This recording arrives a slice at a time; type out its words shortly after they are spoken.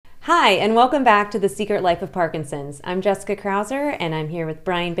Hi, and welcome back to The Secret Life of Parkinson's. I'm Jessica Krauser, and I'm here with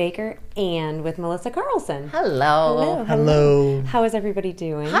Brian Baker and with Melissa Carlson. Hello. Hello. How is everybody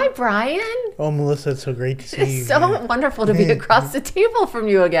doing? Hi, Brian. Oh, Melissa, it's so great to see you. It's so wonderful to be across the table from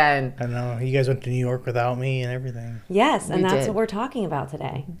you again. I know. You guys went to New York without me and everything. Yes, and We that's did. what we're talking about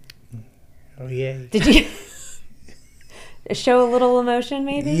today. Oh, yay. Did you show a little emotion,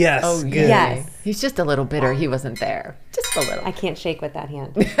 maybe? Yes. Oh, good. Yes. He's just a little bitter he wasn't there. Just a little. I can't shake with that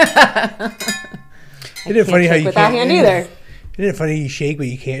hand. Isn't it funny how you with that hand either. Isn't it funny you shake but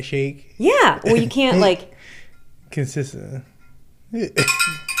you can't shake? Yeah, well, you can't, like, Consistent. yeah.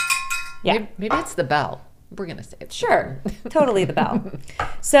 Maybe it's the bell. We're going to say it. Sure, totally the bell.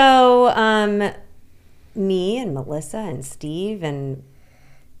 So, me and Melissa and Steve and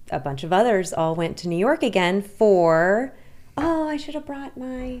a bunch of others all went to New York again for, I should have brought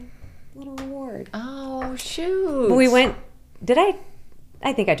my little award. Oh, shoot. But we went, I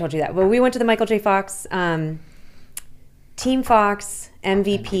think I told you that, but we went to the Michael J. Fox, Team Fox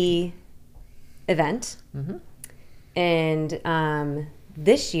MVP event. Mm-hmm. And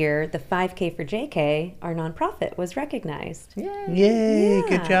this year, the 5K for JK, our nonprofit, was recognized. Yay. Yay. Yeah,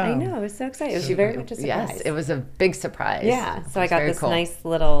 Good job. I know. It was so exciting. It was very much a surprise. Yes, it was a big surprise. Yeah. So I It was got very this cool. nice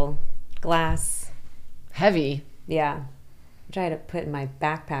little glass. Heavy. Yeah. Which I had to put in my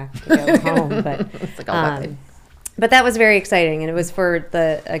backpack to go home. But It's like a weapon. but that was very exciting. And it was for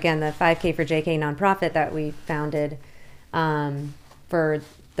the 5K for JK nonprofit that we founded for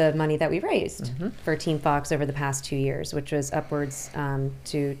the money that we raised for Team Fox over the past 2 years, which was upwards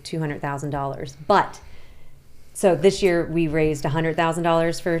to $200,000. But so this year we raised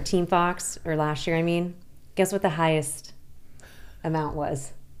 $100,000 for Team Fox, or last year, I mean. Guess what the highest amount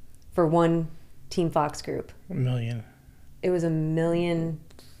was for one Team Fox group? $1 million. It was $1.5 million.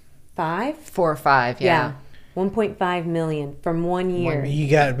 4 or 5, yeah. 1.5 million from 1 year. You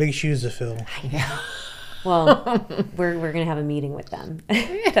got big shoes to fill. Well, we're going to have a meeting with them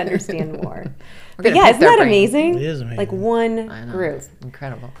to understand more. But gonna yeah, pick isn't their that brain. amazing? It is amazing. Like one I know. group. It's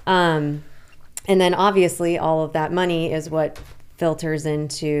incredible. And then obviously all of that money is what filters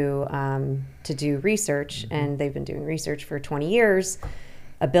into to do research, and they've been doing research for 20 years.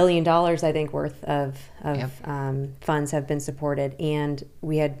 $1 billion, I think, worth of funds have been supported, and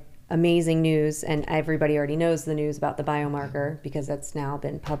we had amazing news, and everybody already knows the news about the biomarker because that's now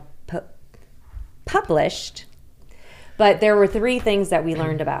been published. But there were 3 things that we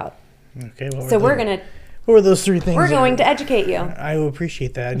learned about. Okay. So what were those 3 things? we're going to educate you. I will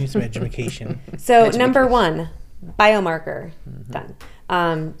appreciate that. I need some education. So number 1, biomarker.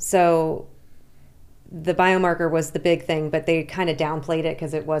 Done. So the biomarker was the big thing, but they kind of downplayed it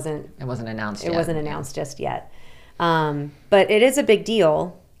because it wasn't announced it yet. wasn't announced just yet. But it is a big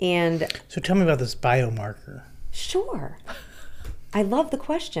deal. And So tell me about this biomarker. sure, I love the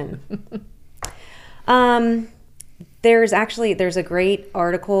question. There's a great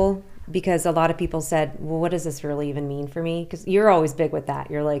article because a lot of people said, well, what does this really even mean for me? Because you're always big with that.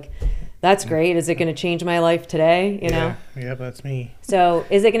 You're like, that's great. Is it going to change my life today? You know? Yeah, that's me. So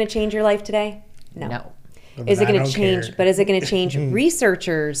is it going to change your life today? No. Is it I going to don't change, care. but is it going to change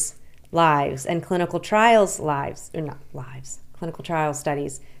researchers' lives and clinical trials lives, or not lives, clinical trial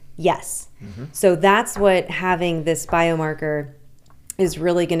studies? Yes. So that's what having this biomarker is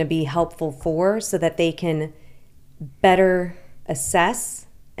really going to be helpful for, so that they can better assess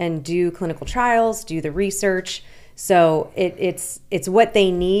and do clinical trials, do the research. So it's what they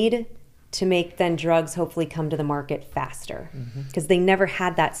need to make then drugs hopefully come to the market faster, because they never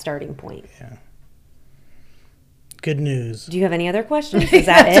had that starting point. Yeah. Good news. Do you have any other questions? Is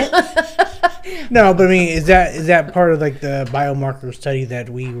that it? No, but I mean, is that part of like the biomarker study that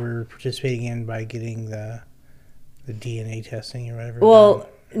we were participating in by getting the DNA testing or whatever? Well,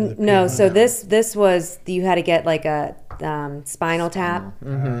 done? Or the no. PMO? So this was, you had to get like a spinal tap.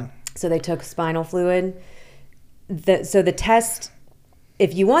 So they took spinal fluid. So the test,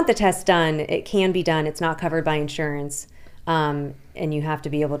 if you want the test done, it can be done. It's not covered by insurance, and you have to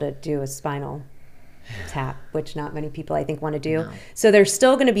be able to do a spinal tap, which not many people I think want to do. No. So they're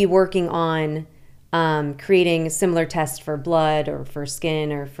still going to be working on creating similar tests for blood or for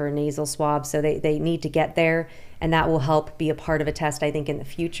skin or for nasal swabs. So they need to get there, and that will help be a part of a test, I think, in the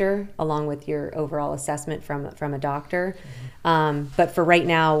future, along with your overall assessment from a doctor. But for right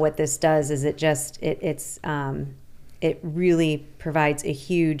now, what this does is it really provides a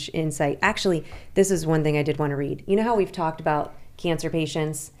huge insight. Actually, this is one thing I did want to read. You know how we've talked about cancer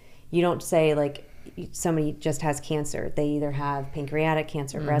patients? You don't say like somebody just has cancer. They either have pancreatic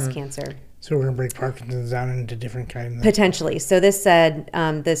cancer, breast cancer. So we're gonna break Parkinson's down into different kinds. Potentially. So this said,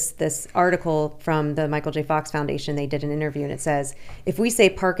 this article from the Michael J. Fox Foundation, they did an interview, and it says, if we say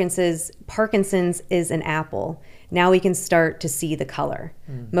Parkinson's is an apple, now we can start to see the color.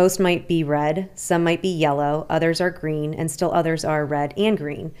 Most might be red, some might be yellow, others are green, and still others are red and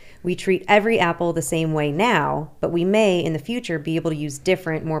green. We treat every apple the same way now, but we may in the future be able to use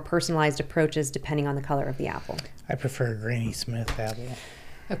different, more personalized approaches depending on the color of the apple. I prefer a Granny Smith apple.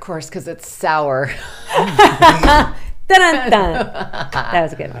 Of course, because it's sour. Dun-dun-dun. That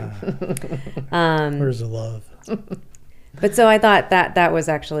was a good one. Where's the love? But so I thought that was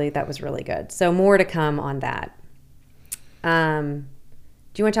really good. So more to come on that.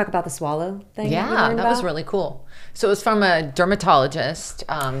 Do you want to talk about the swallow thing? Yeah, that was really cool. So it was from a dermatologist.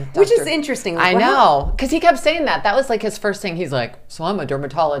 Which is interesting. I know, because he kept saying that. That was like his first thing. He's like, so I'm a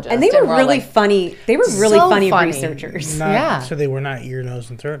dermatologist. And they were really like, funny. They were really so funny funny. researchers. So they were not ear, nose,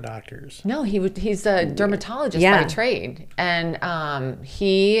 and throat doctors. No, he's a dermatologist by trade. And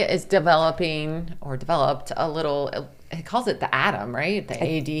he is developed a little... He calls it the Atom, right? The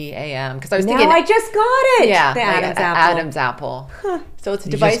ADAM. Because I was thinking... I just got it! Yeah. The Adam's apple. Adam's apple. Huh. So it's a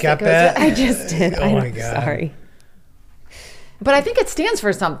device just got that goes... that? I just did. Oh my God. Sorry. But I think it stands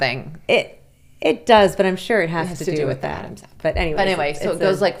for something. It does, but I'm sure it has to do with the that. Adam's apple. But anyway, so it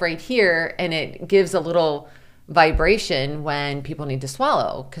goes like right here, and it gives a little vibration when people need to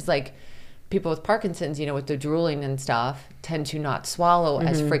swallow. Because like people with Parkinson's, with the drooling and stuff, tend to not swallow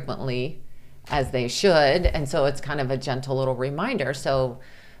as frequently as they should, and so it's kind of a gentle little reminder. So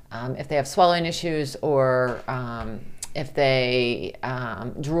if they have swallowing issues or if they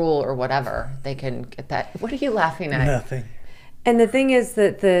drool or whatever, they can get that. What are you laughing at? Nothing. And the thing is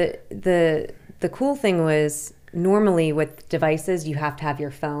that the cool thing was normally with devices you have to have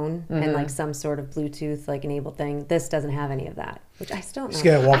your phone and like some sort of Bluetooth like enabled thing. This doesn't have any of that, which I still don't know. You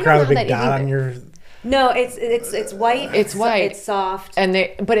just gotta walk around with a big dot on your... No, it's white. It's white. It's soft. And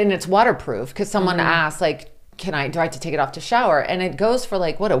it's waterproof because someone asked like, do I have to take it off to shower? And it goes for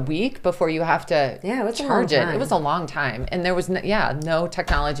like a week before you have to charge it. It was a long time, and there was no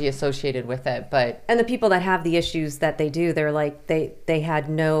technology associated with it. But and the people that have the issues that they do, they're like they had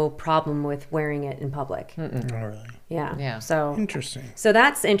no problem with wearing it in public. Oh, really? Yeah. So interesting. So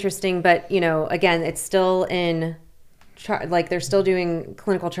that's interesting, but again, it's still in. They're still doing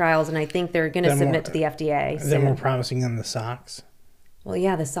clinical trials, and I think they're going to submit to the FDA. They're more promising than the socks. Well,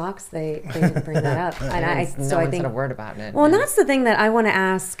 yeah, the socks, they didn't bring that up. And I one said a word about it. Well, and that's the thing that I want to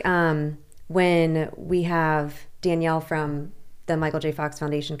ask when we have Danielle from the Michael J. Fox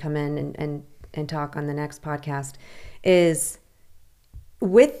Foundation come in and talk on the next podcast is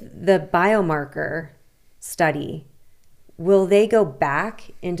with the biomarker study, will they go back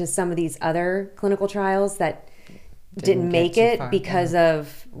into some of these other clinical trials that didn't make it because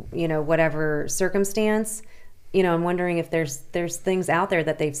of whatever circumstance? I'm wondering if there's things out there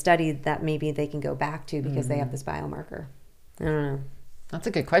that they've studied that maybe they can go back to because they have this biomarker. I don't know. That's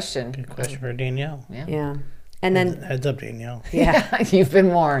a good question. Good question for Danielle. Yeah. And then heads up, Danielle. Yeah, you've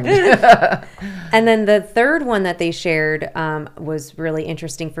been warned. And then the third one that they shared was really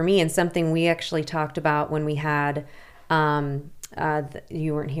interesting for me and something we actually talked about when we had.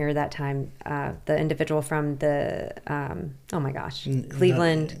 You weren't here that time. The individual from the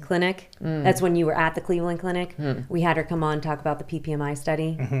Cleveland Clinic. That's when you were at the Cleveland Clinic. We had her come on talk about the PPMI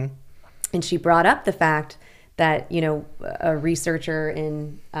study, and she brought up the fact that a researcher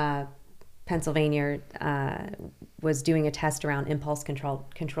in Pennsylvania was doing a test around impulse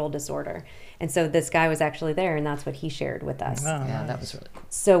control disorder, and so this guy was actually there, and that's what he shared with us. Oh, yeah, that was really cool.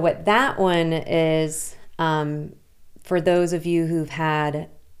 So what that one is. For those of you who've had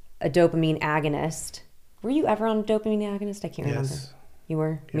a dopamine agonist, were you ever on a dopamine agonist? I can't remember. You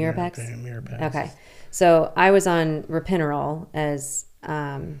were? Mirapex? Mirapex. Okay. So I was on Ropinirole as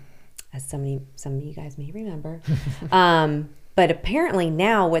some of you guys may remember. But apparently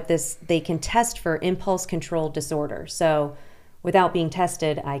now with this, they can test for impulse control disorder. So without being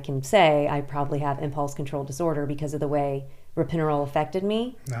tested, I can say I probably have impulse control disorder because of the way Ropinirole affected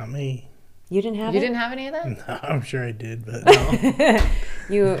me. Not me. You didn't have it? You didn't have any of that? No, I'm sure I did, but no.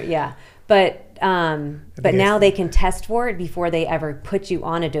 But now they can test for it before they ever put you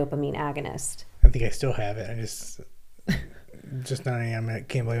on a dopamine agonist. I think I still have it. I just not any. I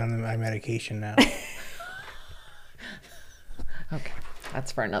can't believe on my medication now. Okay.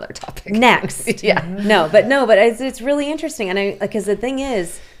 That's for another topic. Next. Yeah. No, but it's really interesting. And because the thing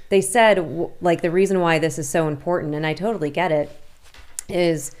is, they said, like, the reason why this is so important, and I totally get it,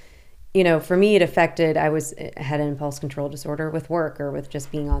 is for me, it affected, I had an impulse control disorder with work or with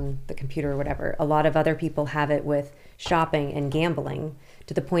just being on the computer or whatever. A lot of other people have it with shopping and gambling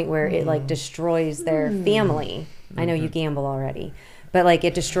to the point where it like destroys their family. I know you gamble already, but like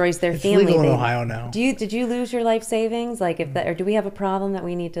it destroys their family. Legal in Ohio now. Did you lose your life savings? Like or do we have a problem that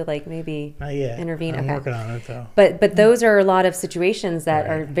we need to like maybe Not yet. intervene? I'm working on it though. But those are a lot of situations that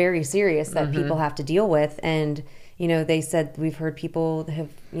are very serious that people have to deal with. And, they said we've heard people have,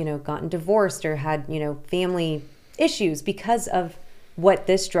 gotten divorced or had, family issues because of what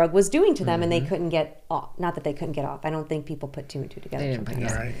this drug was doing to them and they couldn't get off. Not that they couldn't get off. I don't think people put 2 and 2 together. They didn't put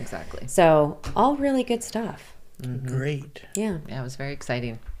it Right. exactly. So all really good stuff. Great. Yeah. Yeah, it was very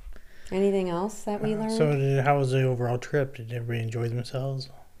exciting. Anything else that we learned? So how was the overall trip? Did everybody enjoy themselves?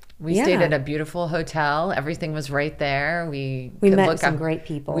 We stayed at a beautiful hotel. Everything was right there. We We could met look some up- great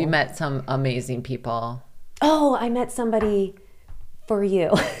people. We met some amazing people. Oh, I met somebody for you,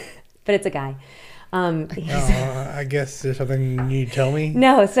 but it's a guy. I guess there's something you need to tell me.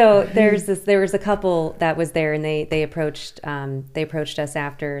 No, so there was a couple that was there, and they approached us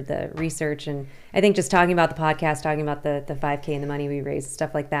after the research, and I think just talking about the podcast, talking about the 5K and the money we raised,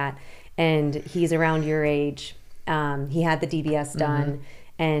 stuff like that. And he's around your age. He had the DBS done,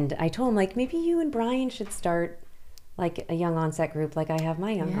 and I told him like maybe you and Brian should start like a young onset group, like I have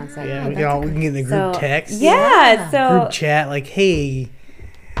my young onset. Yeah, group. we can get in the group text. Yeah, so Group chat, like, hey,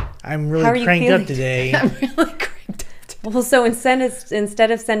 I'm How are really you cranked feeling? up today. I'm really cranked up. well, so instead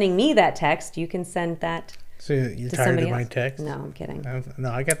of sending me that text, you can send that So you're to tired somebody of my else. text? No, I'm kidding.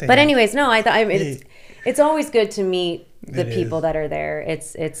 No, I got that. But anyways, no, it's always good to meet the It people is. that are there.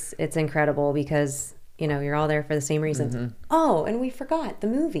 It's incredible because you're all there for the same reasons. Oh, and we forgot the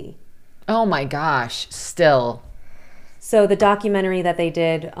movie. Oh my gosh, still. So the documentary that they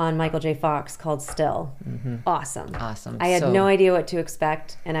did on Michael J. Fox called Still, awesome. Awesome. I had So- no idea what to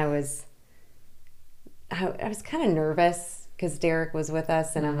expect, and I was kind of nervous because Derek was with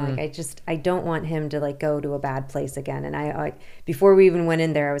us, and I'm like, I don't want him to like go to a bad place again. And I before we even went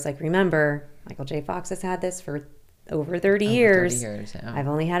in there, I was like, remember, Michael J. Fox has had this for over 30 years. 30 years, yeah. I've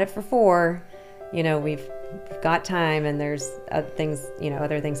only had it for 4. We've got time, and there's other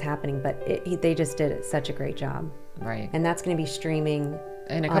things happening, but they just did such a great job. Right. And that's going to be streaming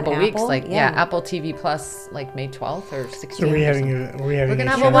In a on couple weeks, Apple? like Apple TV Plus, like May 12th or 16th. So we're having We're gonna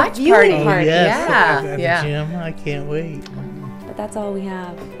have a show? watch viewing party. party. Yes, Yeah, at yeah. the gym. I can't wait. But that's all we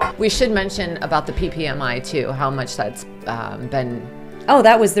have. We should mention about the PPMI too, how much that's been Oh,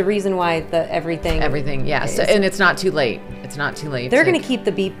 that was the reason why everything. yeah. So, and it's not too late. It's not too late. They're going to keep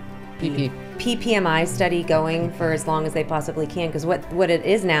the PP. PPMI study going for as long as they possibly can, because what it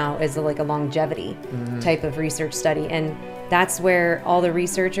is now is like a longevity type of research study, and that's where all the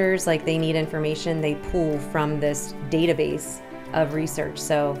researchers, like, they need information they pull from this database of research.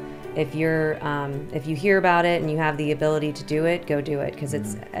 So if you hear about it and you have the ability to do it, go do it, because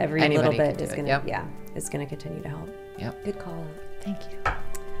it's every Anybody little can bit do is it, going to yep. it's going to continue to help. Yep. Good call out. Thank you.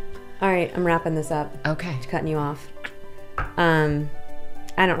 All right, I'm wrapping this up. Okay. Cutting you off.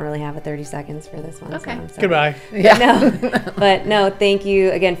 I don't really have a 30 seconds for this one. Okay. So I'm sorry. Goodbye. Yeah. No, but no, thank you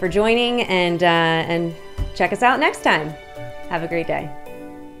again for joining, and check us out next time. Have a great day.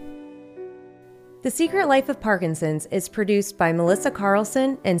 The Secret Life of Parkinson's is produced by Melissa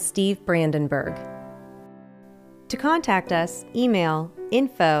Carlson and Steve Brandenburg. To contact us, email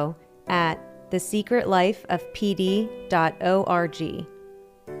info@thesecretlifeofpd.org.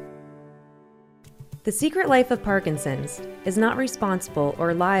 The Secret Life of Parkinson's is not responsible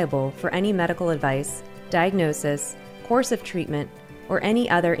or liable for any medical advice, diagnosis, course of treatment, or any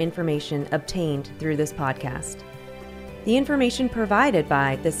other information obtained through this podcast. The information provided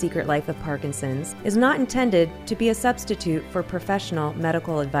by The Secret Life of Parkinson's is not intended to be a substitute for professional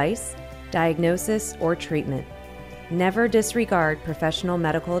medical advice, diagnosis, or treatment. Never disregard professional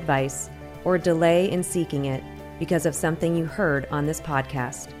medical advice or delay in seeking it because of something you heard on this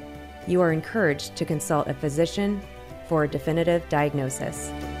podcast. You are encouraged to consult a physician for a definitive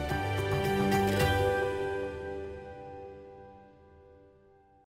diagnosis.